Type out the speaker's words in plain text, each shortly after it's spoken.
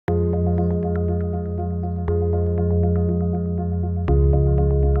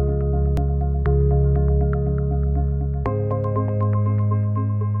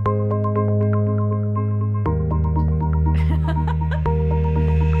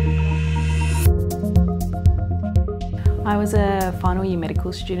I was a final year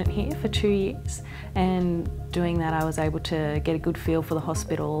medical student here for 2 years, and doing that I was able to get a good feel for the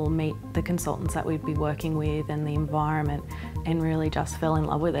hospital, meet the consultants that we'd be working with and the environment, and really just fell in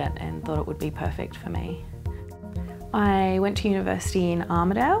love with it and thought it would be perfect for me. I went to university in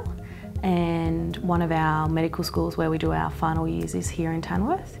Armidale, and one of our medical schools where we do our final years is here in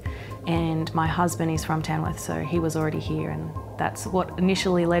Tamworth, and my husband is from Tamworth, so he was already here, and that's what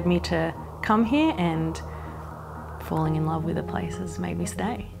initially led me to come here, and falling in love with the place has made me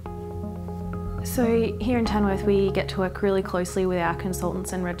stay. So here in Tamworth we get to work really closely with our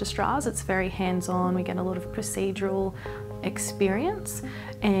consultants and registrars. It's very hands-on, we get a lot of procedural experience,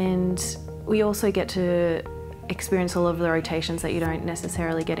 and we also get to experience all of the rotations that you don't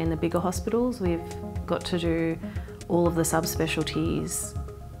necessarily get in the bigger hospitals. We've got to do all of the subspecialties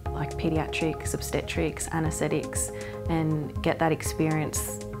like paediatrics, obstetrics, anaesthetics, and get that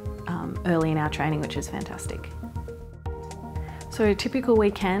experience early in our training, which is fantastic. So a typical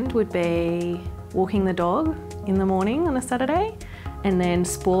weekend would be walking the dog in the morning on a Saturday, and then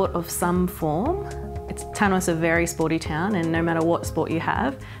sport of some form. Tamworth's a very sporty town, and no matter what sport you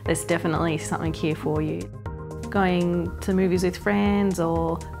have, there's definitely something here for you. Going to movies with friends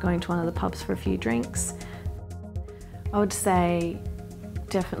or going to one of the pubs for a few drinks. I would say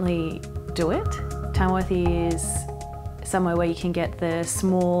definitely do it. Tamworth is somewhere where you can get the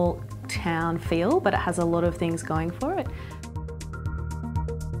small town feel, but it has a lot of things going for it.